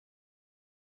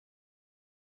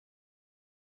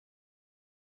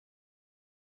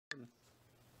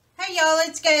Hey y'all,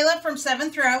 it's Gayla from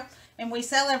 7th Row, and we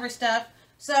sell every stuff.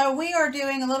 So we are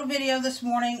doing a little video this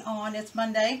morning on, it's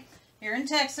Monday here in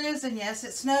Texas, and yes,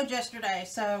 it snowed yesterday.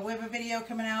 So we have a video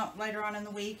coming out later on in the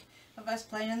week of us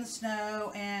playing in the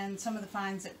snow and some of the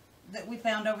finds that we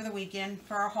found over the weekend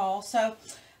for our haul. So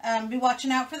be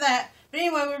watching out for that. But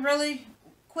anyway, we really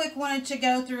quick wanted to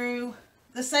go through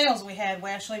the sales we had. We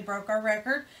actually broke our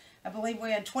record. I believe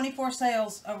we had 24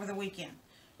 sales over the weekend,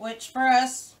 which for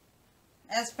us,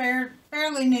 as fairly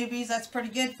newbies, that's pretty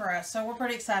good for us. So we're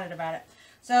pretty excited about it.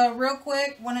 So real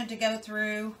quick, wanted to go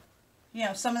through,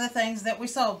 some of the things that we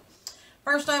sold.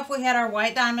 First off, we had our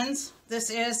White Diamonds. This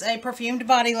is a perfumed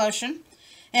body lotion.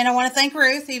 And I want to thank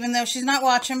Ruth, even though she's not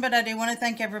watching, but I do want to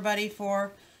thank everybody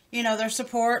for, their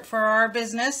support for our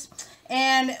business.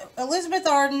 And Elizabeth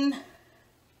Arden,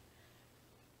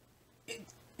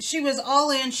 she was all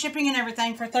in, shipping and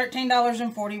everything, for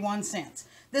 $13.41.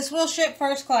 This will ship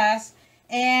first class.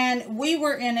 And we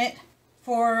were in it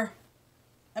for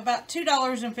about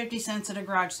 $2.50 at a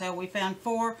garage sale. We found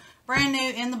 4 brand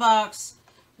new in the box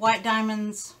White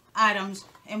Diamonds items,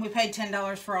 and we paid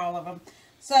 $10 for all of them.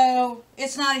 So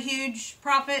it's not a huge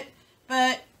profit,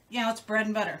 but it's bread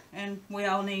and butter, and we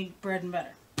all need bread and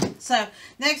butter. So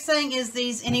next thing is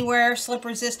these Anywhere slip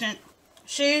resistant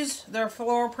shoes. They're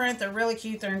floral print. They're really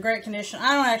cute. They're in great condition.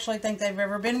 I don't actually think they've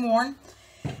ever been worn.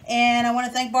 And I want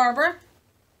to thank Barbara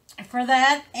for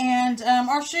that. And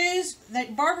our shoes,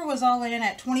 that Barbara was all in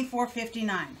at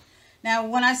 $24.59. Now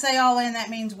when I say all in, that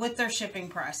means with their shipping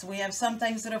price. We have some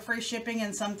things that are free shipping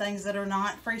and some things that are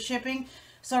not free shipping.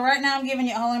 So right now I'm giving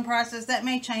you all in prices. That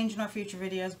may change in our future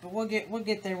videos, but we'll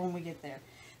get there when we get there.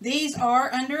 These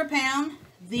are under a pound.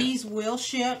 These will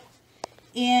ship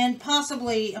in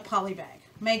possibly a poly bag.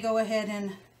 May go ahead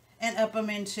and up them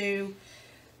into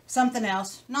something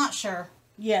else. Not sure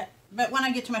yet. But when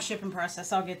I get to my shipping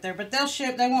process, I'll get there. But they'll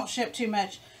ship. They won't ship too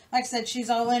much. Like I said, she's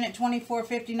all in at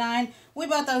 $24.59. We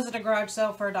bought those at a garage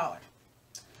sale for $1.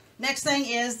 Next thing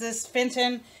is this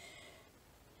Fenton.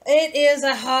 It is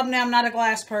a hobnail. I'm not a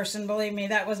glass person, believe me.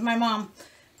 That was my mom.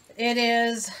 It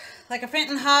is like a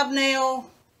Fenton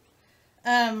hobnail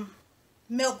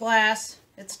milk glass.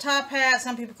 It's a top hat.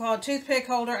 Some people call it a toothpick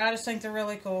holder. I just think they're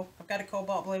really cool. I've got a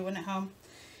cobalt blue one at home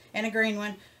and a green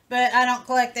one. But I don't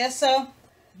collect this, so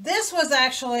this was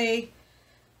actually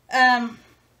at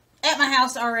my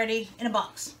house already in a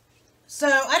box. So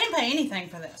I didn't pay anything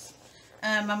for this.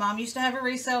 My mom used to have a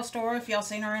resale store. If y'all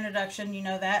seen our introduction, you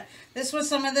know that. This was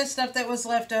some of this stuff that was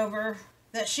left over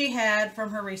that she had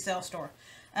from her resale store.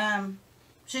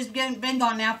 She's been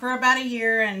gone now for about a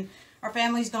year, and our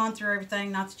family's gone through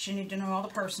everything. Not that you need to know all the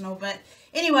personal, but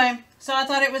anyway, so I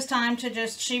thought it was time to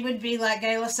she would be like,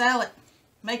 Gayla, sell it.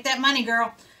 Make that money,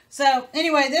 girl. So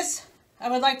anyway, I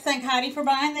would like to thank Heidi for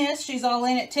buying this. She's all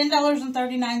in at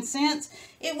 $10.39.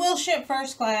 It will ship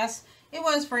first class. It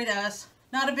was free to us.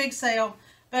 Not a big sale,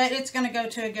 but it's going to go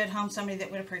to a good home, somebody that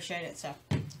would appreciate it. So,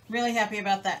 really happy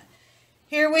about that.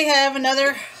 Here we have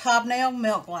another hobnail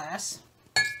milk glass.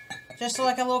 Just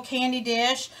like a little candy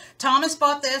dish. Thomas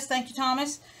bought this. Thank you,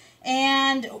 Thomas.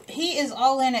 And he is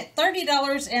all in at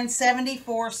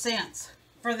 $30.74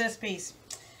 for this piece.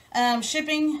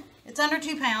 Shipping, it's under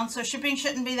 2 pounds, so shipping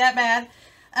shouldn't be that bad.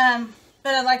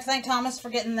 But I'd like to thank Thomas for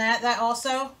getting that. That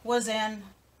also was in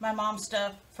my mom's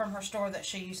stuff from her store that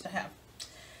she used to have.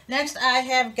 Next, I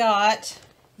have got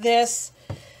this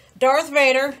Darth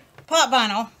Vader pop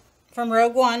vinyl from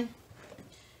Rogue One.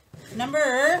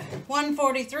 Number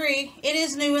 143. It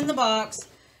is new in the box.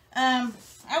 I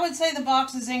would say the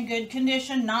box is in good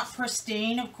condition, not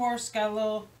pristine. Of course, got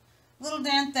a little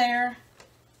dent there.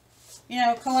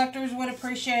 Collectors would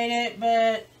appreciate it,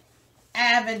 but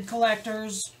avid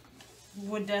collectors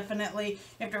would definitely, you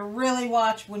have to really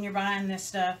watch when you're buying this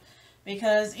stuff,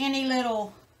 because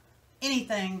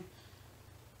anything,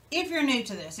 if you're new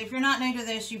to this, if you're not new to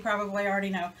this, you probably already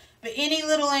know, but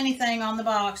anything on the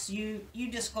box, you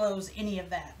disclose any of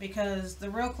that, because the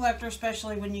real collector,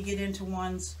 especially when you get into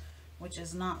ones, which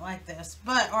is not like this,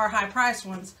 but are high priced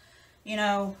ones,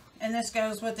 and this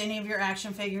goes with any of your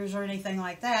action figures or anything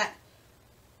like that.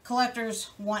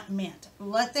 Collectors want mint.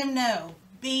 Let them know.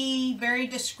 Be very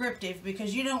descriptive,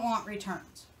 because you don't want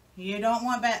returns. You don't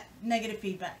want negative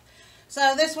feedback.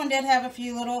 So this one did have a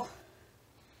few little,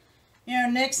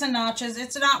 nicks and notches.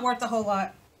 It's not worth a whole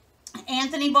lot.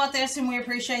 Anthony bought this, and we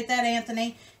appreciate that,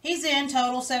 Anthony. He's in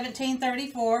total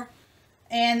 $17.34,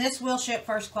 and this will ship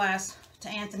first class to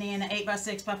Anthony in an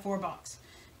 8x6x4 box.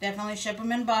 Definitely ship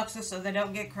them in boxes so they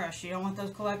don't get crushed. You don't want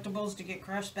those collectibles to get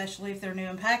crushed, especially if they're new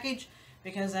in package,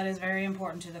 because that is very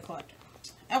important to the collector.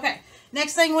 Okay,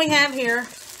 next thing we have here,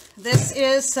 this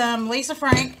is some Lisa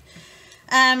Frank.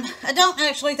 I don't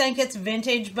actually think it's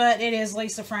vintage, but it is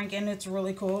Lisa Frank, and it's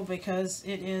really cool because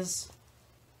it's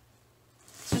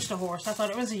just a horse. I thought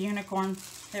it was a unicorn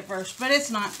at first, but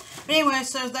it's not. But anyway,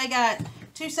 so they got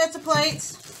 2 sets of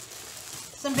plates,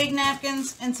 some big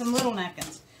napkins, and some little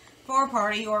napkins for a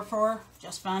party or for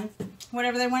just fun,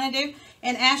 whatever they want to do.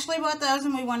 And Ashley bought those,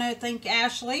 and we want to thank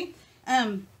Ashley.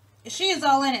 She is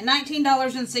all in at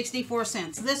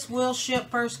 $19.64. This will ship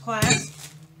first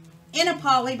class in a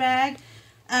poly bag.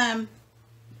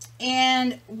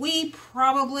 And we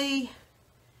probably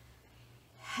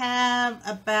have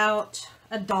about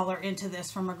 $1 into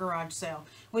this from a garage sale.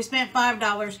 We spent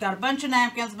 $5, got a bunch of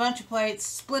napkins, a bunch of plates,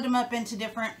 split them up into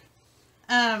different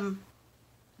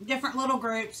little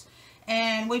groups,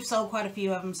 and we've sold quite a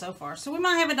few of them so far. So we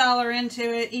might have $1 into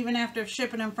it, even after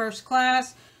shipping them first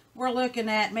class. We're looking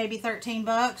at maybe 13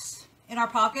 bucks in our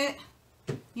pocket,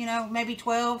 you know, maybe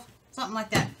 12, something like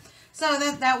that. So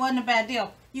that wasn't a bad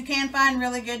deal. You can find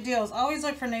really good deals. Always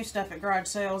look for new stuff at garage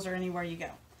sales or anywhere you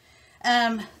go.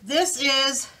 This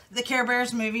is the Care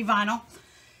Bears movie vinyl.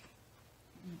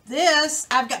 This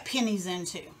I've got pennies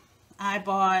into. I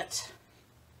bought,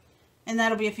 and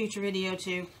that'll be a future video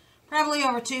too, probably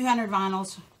over 200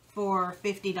 vinyls for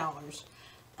 $50.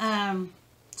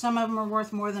 Some of them are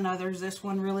worth more than others. This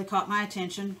one really caught my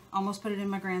attention. Almost put it in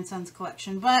my grandson's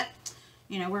collection, but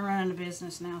you know, we're running a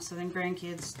business now, so then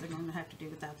grandkids, they're going to have to do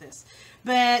without this.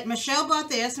 But Michelle bought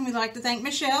this, and we'd like to thank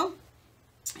Michelle.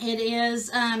 It is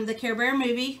the Care Bear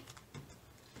movie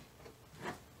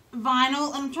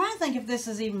vinyl. I'm trying to think if this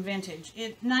is even vintage.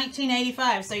 It's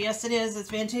 1985, so yes, it is. It's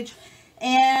vintage.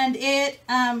 And it,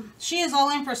 she is all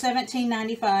in for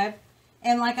 $17.95.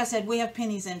 And like I said, we have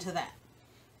pennies into that.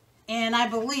 And I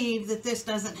believe that this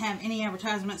doesn't have any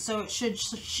advertisement, so it should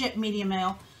ship medium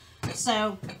mail.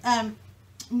 So,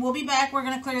 we'll be back. We're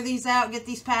going to clear these out, get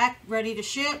these packed, ready to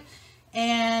ship,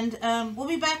 and we'll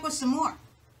be back with some more.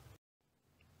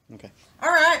 Okay. All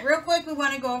right, real quick, we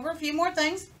want to go over a few more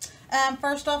things.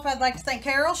 First off, I'd like to thank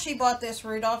Carol. She bought this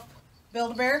Rudolph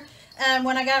Build-A-Bear.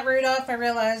 When I got Rudolph, I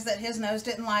realized that his nose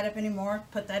didn't light up anymore.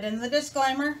 Put that in the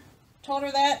disclaimer. Told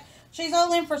her that. She's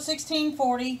all in for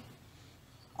 $16.40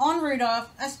 on Rudolph.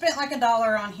 I spent like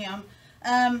 $1 on him.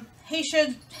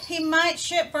 He might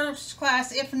ship first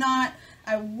class. If not,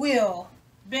 I will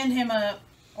bend him up,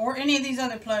 or any of these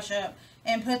other plush up,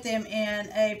 and put them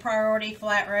in a priority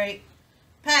flat rate,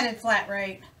 padded flat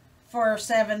rate for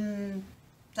 $7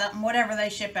 something, whatever they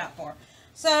ship out for.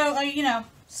 So, you know,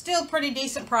 still pretty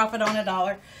decent profit on $1.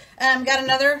 Got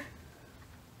another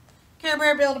Care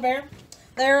Bear Build-A-Bear.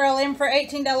 They're all in for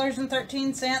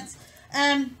 $18.13.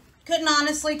 Couldn't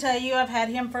honestly tell you. I've had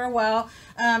him for a while.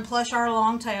 Plush our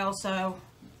long tail, so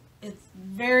it's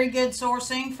very good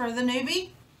sourcing for the newbie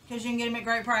because you can get them at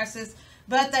great prices.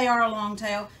 But they are a long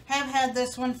tail. Have had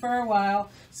this one for a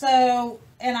while. So,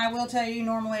 and I will tell you,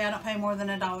 normally I don't pay more than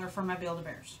 $1 for my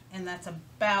Build-A-Bears, and that's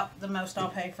about the most I'll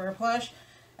pay for a plush,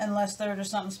 unless they're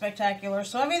just something spectacular.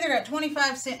 So I've either got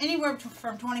 25 cents, anywhere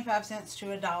from 25 cents to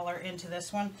 $1 into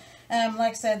this one.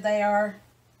 Like I said, they are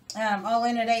all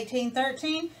in at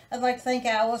 $18.13. I'd like to thank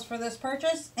Alice for this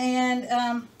purchase.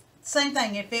 And same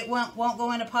thing, if it won't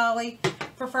go into poly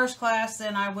for first class,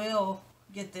 then I will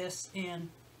get this in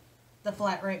the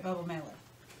flat rate bubble mailer.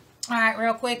 Alright,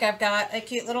 real quick, I've got a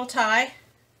cute little tie.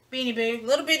 Beanie Boo.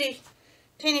 Little bitty,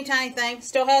 teeny tiny thing.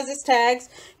 Still has its tags.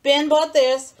 Ben bought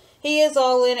this. He is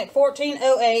all in at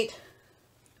 $14.08.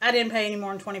 I didn't pay any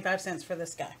more than 25 cents for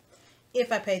this guy,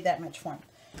 if I paid that much for him.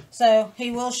 So, he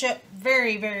will ship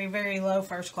very, very, very low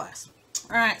first class.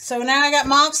 Alright, so now I got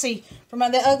Moxie from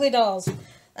the Ugly Dolls.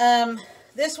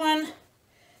 This one's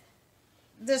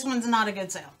not a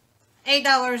good sale.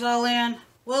 $8 all in.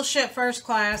 Will ship first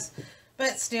class,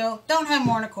 but still, don't have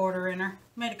more than a quarter in her.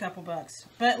 Made a couple bucks.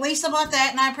 But Lisa bought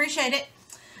that, and I appreciate it.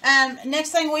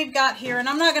 Next thing we've got here, and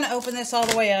I'm not going to open this all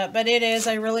the way up, but it is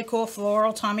a really cool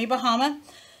floral Tommy Bahama.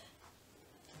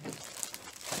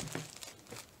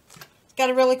 Got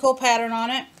a really cool pattern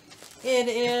on it. It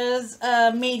is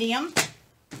medium,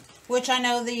 which I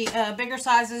know the bigger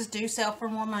sizes do sell for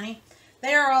more money.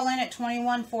 They are all in at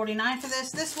 $21.49 for this.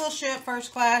 This will ship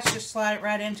first class. Just slide it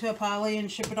right into a poly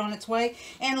and ship it on its way.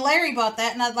 And Larry bought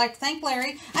that, and I'd like to thank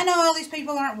Larry. I know all these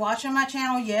people aren't watching my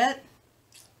channel yet.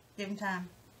 Give them time.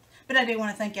 But I do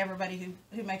want to thank everybody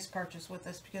who makes a purchase with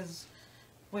us, because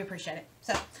we appreciate it.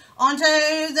 So, on to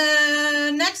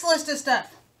the next list of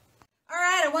stuff.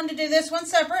 Alright, I wanted to do this one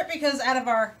separate because out of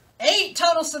our 8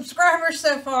 total subscribers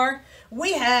so far,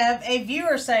 we have a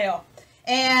viewer sale.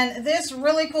 And this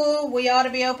really cool, we ought to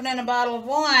be opening a bottle of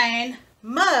wine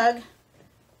mug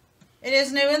It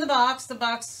is new in the box. The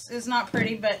box is not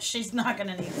pretty, but she's not going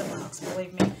to need the box,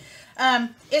 believe me.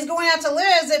 Is going out to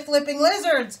Liz at Flipping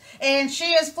Lizards, and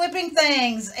she is flipping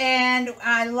things, and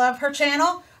I love her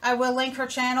channel. I will link her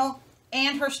channel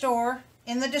and her store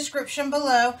in the description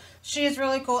below. She is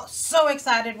really cool. So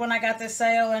excited when I got this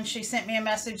sale, and she sent me a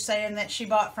message saying that she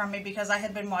bought from me because I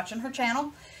had been watching her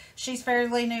channel. She's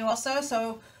fairly new also,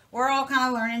 so we're all kind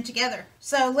of learning together.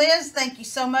 So Liz, thank you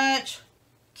so much.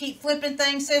 Keep flipping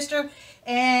things, sister,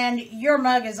 and your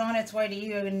mug is on its way to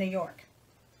you in New York.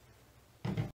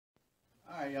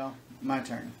 Alright, y'all, my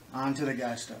turn. On to the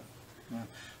guy stuff.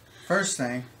 First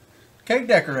thing, cake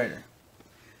decorator.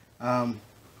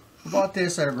 Bought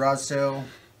this at a garage sale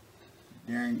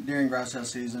during garage sale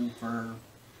season for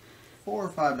 $4 or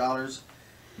 $5.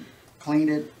 Cleaned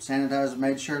it, sanitized it,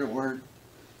 made sure it worked.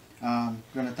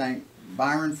 Gonna thank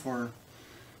Byron for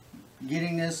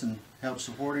getting this and help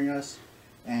supporting us.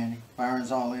 And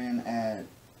Byron's all in at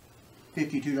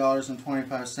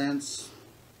 $52.25.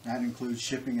 That includes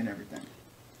shipping and everything.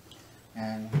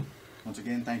 And once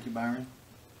again, thank you, Byron,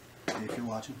 if you're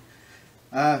watching.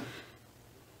 I'd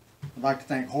like to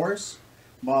thank Horace.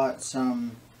 Bought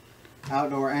some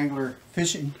outdoor angler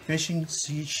fishing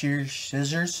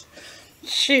scissors.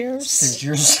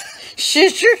 Scissors.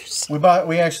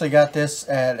 We actually got this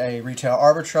at a retail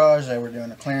arbitrage. They were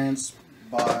doing a clearance.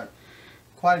 Bought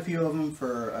quite a few of them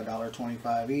for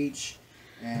 $1.25 each,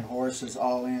 and Horace is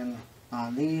all in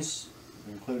on these,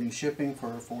 including shipping, for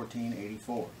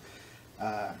 $14.84.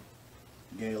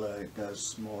 Gayla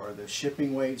does more of the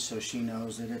shipping weight, so she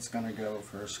knows that it's going to go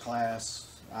first class.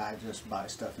 I just buy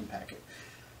stuff and pack it.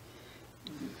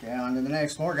 Okay, on to the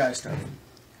next, more guy stuff.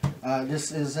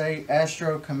 This is a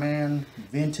Astro Command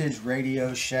Vintage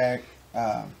Radio Shack.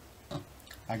 I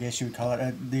guess you would call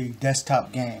it the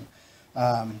desktop game.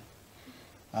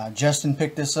 Justin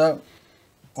picked this up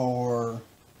for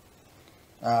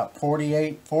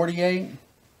 $48.48.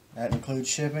 That includes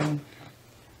shipping.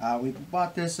 We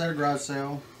bought this at a garage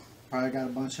sale. Probably got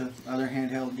a bunch of other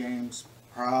handheld games.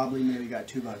 Probably maybe got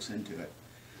 $2 into it.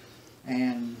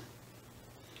 And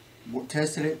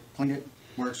tested it, cleaned it,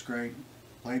 works great.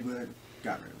 Played with it,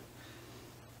 got rid of it.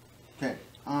 Okay,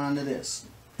 on to this.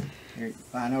 Here,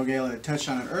 I know Gayla had touched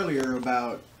on it earlier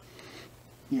about,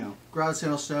 you know, garage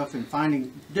sale stuff and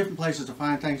finding different places to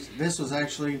find things. This was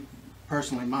actually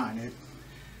personally mine. It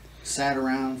sat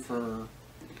around for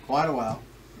quite a while.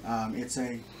 It's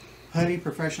a Huddy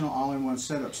Professional All-in-One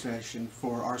Setup Station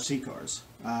for RC cars.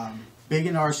 Big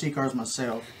into RC cars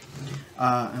myself,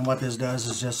 and what this does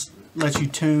is just lets you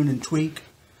tune and tweak.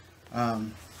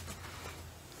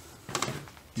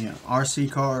 You know,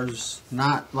 RC cars,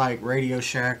 not like Radio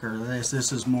Shack or this.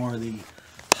 This is more the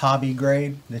hobby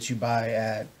grade that you buy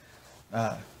at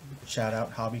shout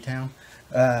out Hobbytown.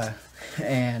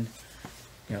 And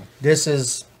you know, this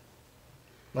is,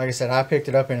 like I said, I picked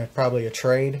it up in probably a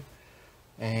trade,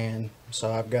 and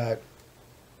so I've got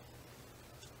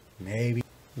maybe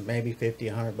 50,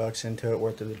 $100 into it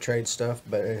worth of the trade stuff,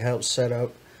 but it helps set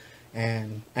up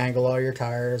and angle all your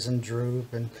tires and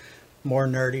droop and more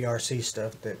nerdy RC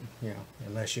stuff that, you know,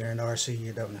 unless you're in RC,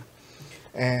 you don't know.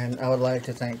 And I would like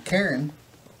to thank Karen.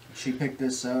 She picked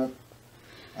this up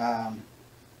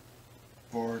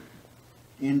for,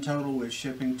 in total with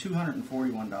shipping,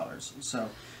 $241. So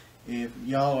if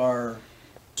y'all are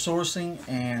sourcing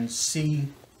and see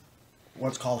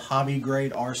what's called hobby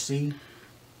grade RC,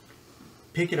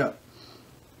 pick it up.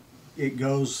 It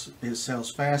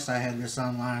sells fast. I had this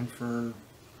online for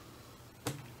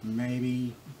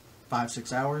maybe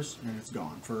 5-6 hours and it's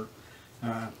gone for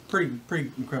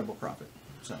pretty incredible profit.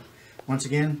 So once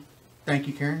again, thank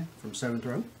you, Karen from 7th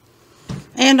Row.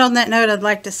 And on that note, I'd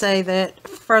like to say that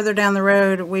further down the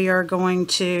road, we are going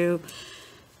to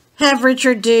have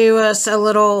Richard do us a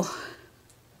little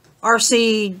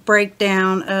RC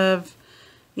breakdown of,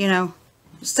 you know,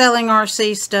 selling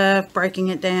RC stuff, breaking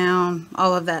it down,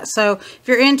 all of that. So if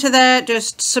you're into that,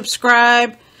 just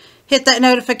subscribe, hit that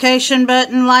notification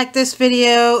button, like this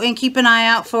video, and keep an eye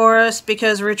out for us,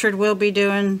 because Richard will be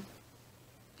doing,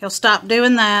 he'll stop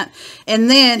doing that, and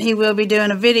then he will be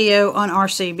doing a video on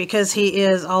RC, because he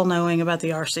is all-knowing about the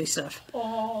RC stuff.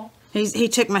 Aww. He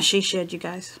took my she shed, you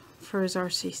guys, for his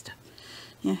RC stuff.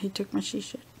 Yeah, he took my she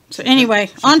shed. So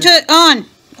anyway,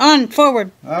 on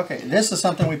forward. Okay, this is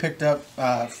something we picked up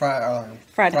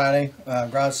Friday,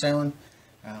 garage selling.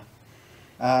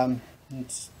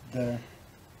 It's the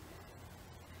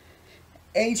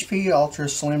HP Ultra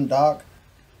Slim Dock.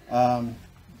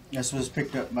 This was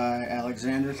picked up by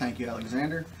Alexander. Thank you,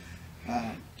 Alexander,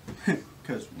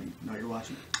 because we know you're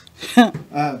watching.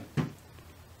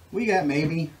 We got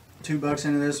maybe $2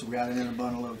 into this. We got it in a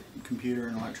bundle of computer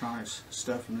and electronics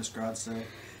stuff from this garage sale.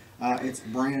 It's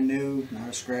brand new, not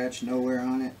a scratch, no wear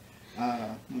on it.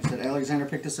 Like I said, Alexander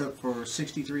picked this up for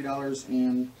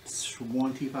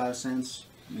 $63.25,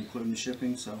 including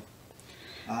shipping. So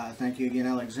thank you again,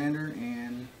 Alexander,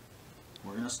 and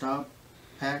we're gonna stop,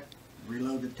 pack,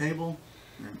 reload the table,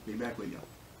 and be back with you.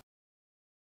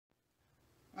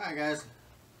 Alright guys,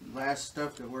 last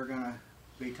stuff that we're gonna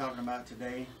be talking about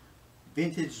today,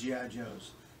 vintage G.I.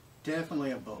 Joes.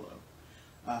 Definitely a bolo.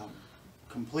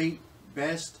 Complete,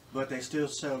 best, but they still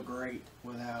sell great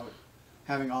without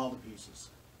having all the pieces.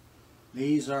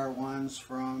 These are ones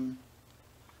from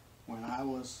when I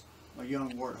was a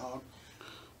young warthog.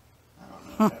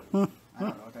 I don't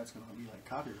know if that's gonna be like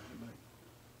copyrighted, but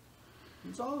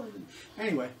it's all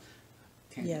anyway.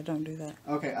 Yeah, don't do that.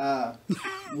 Okay,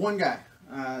 one guy.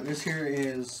 This here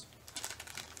is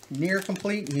near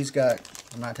complete. He's got,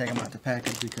 I'm not taking him out the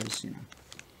package because, you know,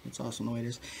 it's awesome the way it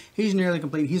is. He's nearly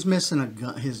complete. He's missing a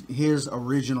gun, his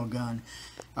original gun.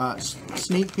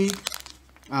 Sneak peek.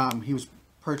 He was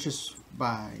purchased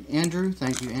by Andrew.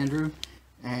 Thank you, Andrew.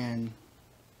 And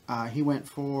he went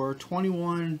for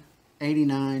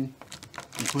 $21.89,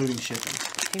 including shipping.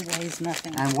 He weighs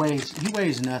nothing. And he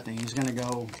weighs nothing. He's gonna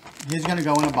go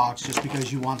in a box just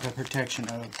because you want the protection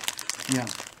of, you know,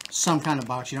 some kind of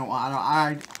box. You don't want.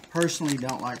 I personally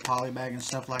don't like polybag and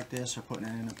stuff like this, or putting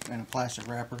it in a plastic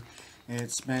wrapper.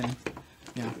 It's been,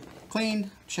 you know,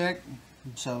 cleaned, checked,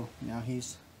 so you know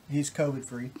he's COVID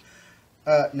free.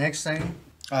 Next thing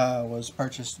was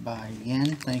purchased by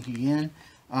Yen. Thank you, Yen.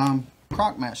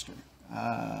 Crocmaster.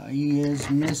 He is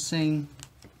missing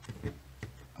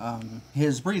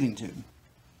his breathing tube,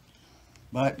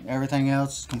 but everything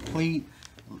else is complete.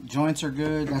 Joints are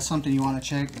good. That's something you want to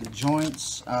check. The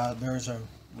joints. There's a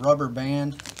rubber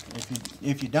band.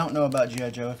 If you don't know about G.I.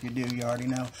 Joe, if you do, you already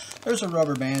know. There's a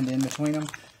rubber band in between them.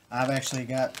 I've actually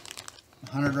got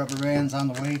 100 rubber bands on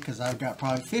the way because I've got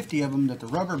probably 50 of them that the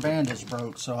rubber band is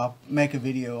broke. So I'll make a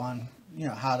video on, you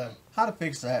know, how to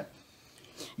fix that.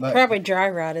 But probably dry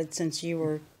rotted since you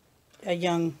were a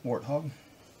young warthog.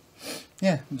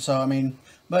 Yeah. So I mean,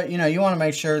 but you know, you want to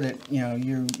make sure that you know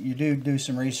you do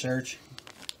some research.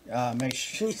 Make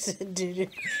sure. You said, dude.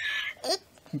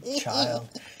 Child.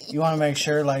 You want to make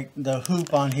sure like the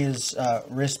hoop on his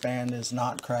wristband is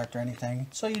not cracked or anything.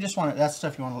 So you just want to, that's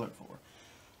stuff you want to look for.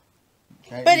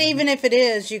 Okay? But even if it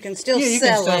is, you can still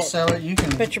sell it. You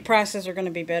can. But your prices are going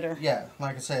to be better. Yeah,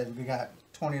 like I said, we got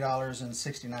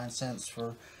 $20.69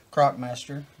 for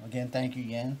Crocmaster. Again, thank you,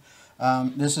 Yen.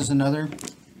 This is another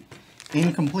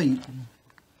incomplete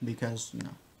because, you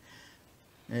know,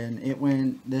 and it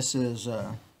went, this is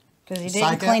because he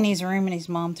didn't clean his room and his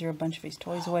mom threw a bunch of his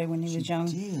toys away when he was young.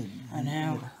 Did. I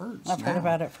know. It hurts. I've heard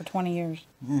about it for 20 years.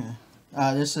 Yeah.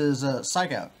 This is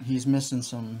Psych Out. He's missing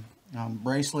some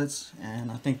bracelets and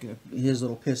I think his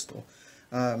little pistol.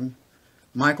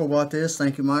 Michael bought this.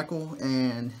 Thank you, Michael.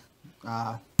 And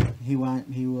he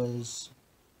was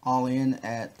all in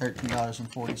at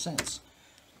 $13.40.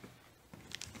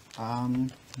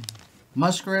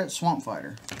 Muskrat Swamp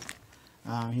Fighter.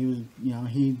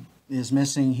 He is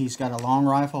missing. He's got a long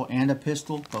rifle and a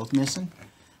pistol, both missing.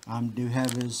 Do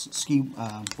have his ski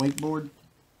wakeboard.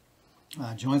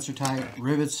 Joints are tight.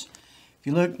 Rivets. If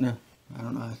you look, I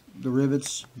don't know. The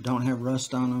rivets don't have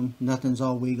rust on them. Nothing's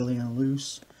all wiggly and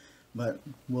loose. But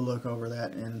we'll look over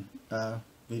that in a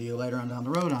video later on down the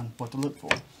road on what to look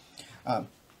for. I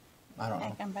don't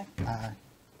know. I'm back.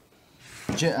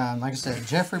 Like I said,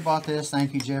 Jeffrey bought this.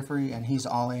 Thank you, Jeffrey. And he's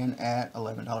all in at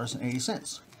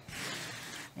 $11.80.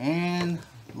 And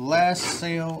last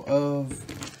sale of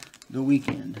the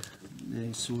weekend.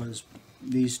 These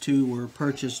two were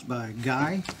purchased by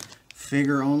Guy.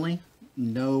 Figure only.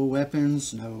 No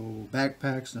weapons, no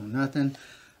backpacks, no nothing.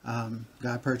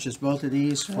 Guy purchased both of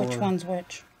these. Which one's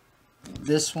which?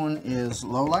 This one is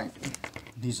Lowlight.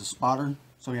 He's a spotter.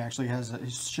 So he actually has he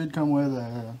should come with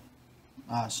a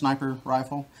sniper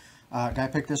rifle. Guy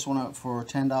picked this one up for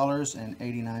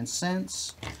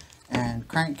 $10.89. And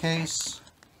crankcase,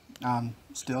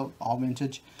 still all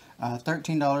vintage,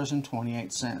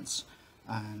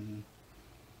 $13.28.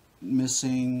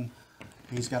 Missing,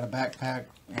 he's got a backpack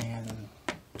and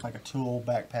like a tool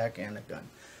backpack and a gun.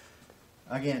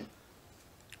 Again,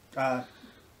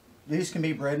 these can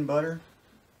be bread and butter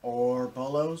or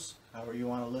bolos, however you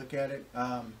want to look at it.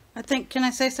 I think, can I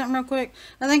say something real quick?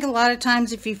 I think a lot of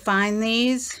times if you find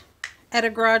these at a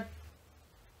garage,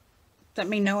 let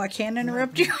me know I can't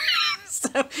interrupt you.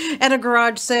 So, at a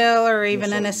garage sale or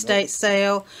even an estate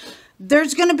sale,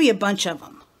 there's going to be a bunch of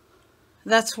them.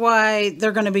 That's why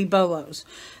they're going to be BOLOs.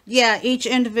 Yeah, each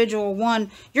individual one,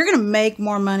 you're going to make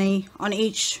more money on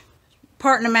each,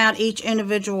 parting them out each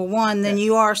individual one than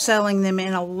you are selling them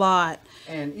in a lot.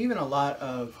 And even a lot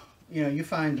of, you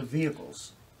find the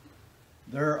vehicles.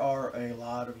 There are a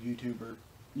lot of YouTubers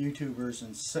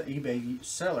and eBay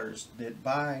sellers that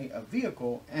buy a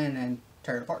vehicle and then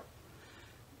tear it apart.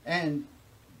 And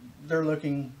they're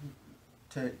looking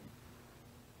to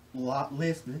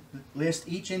list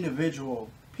each individual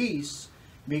piece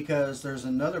because there's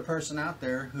another person out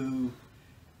there who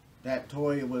that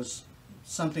toy was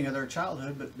something of their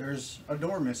childhood, but there's a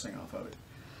door missing off of it.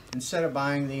 Instead of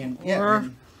buying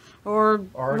the or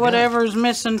whatever's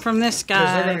missing from this guy.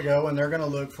 Because they're going to go and they're going to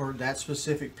look for that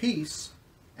specific piece,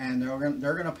 and they're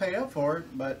going to pay up for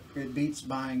it, but it beats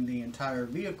buying the entire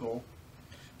vehicle.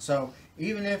 So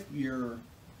even if you're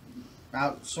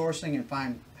outsourcing and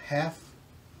find half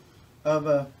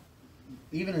of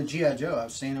even a G.I. Joe,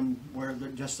 I've seen them where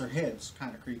just their head's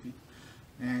kind of creepy,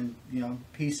 and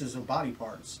pieces of body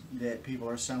parts that people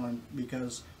are selling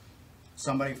because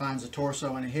somebody finds a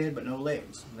torso and a head but no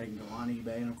legs. They can go on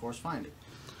eBay and of course find it.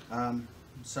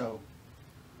 So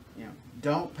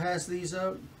don't pass these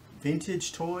up.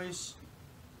 Vintage toys,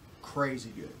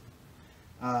 crazy good.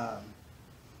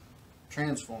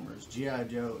 Transformers, G.I.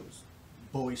 Joes,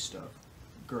 boy stuff.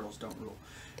 Girls don't rule.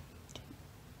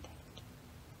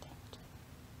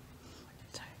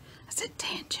 Sorry. I said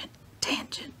tangent.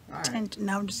 Right. Tangent.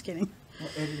 No, I'm just kidding. We'll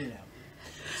edit it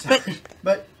out.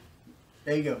 But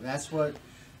there you go. That's what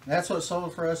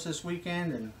sold for us this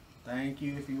weekend, and thank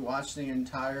you if you watched the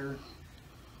entire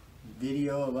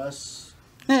video of us.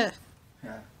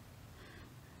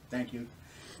 Thank you.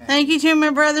 Thank you to my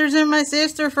brothers and my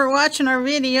sister for watching our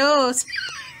videos.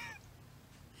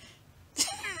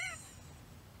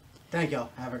 Thank y'all.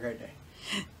 Have a great day.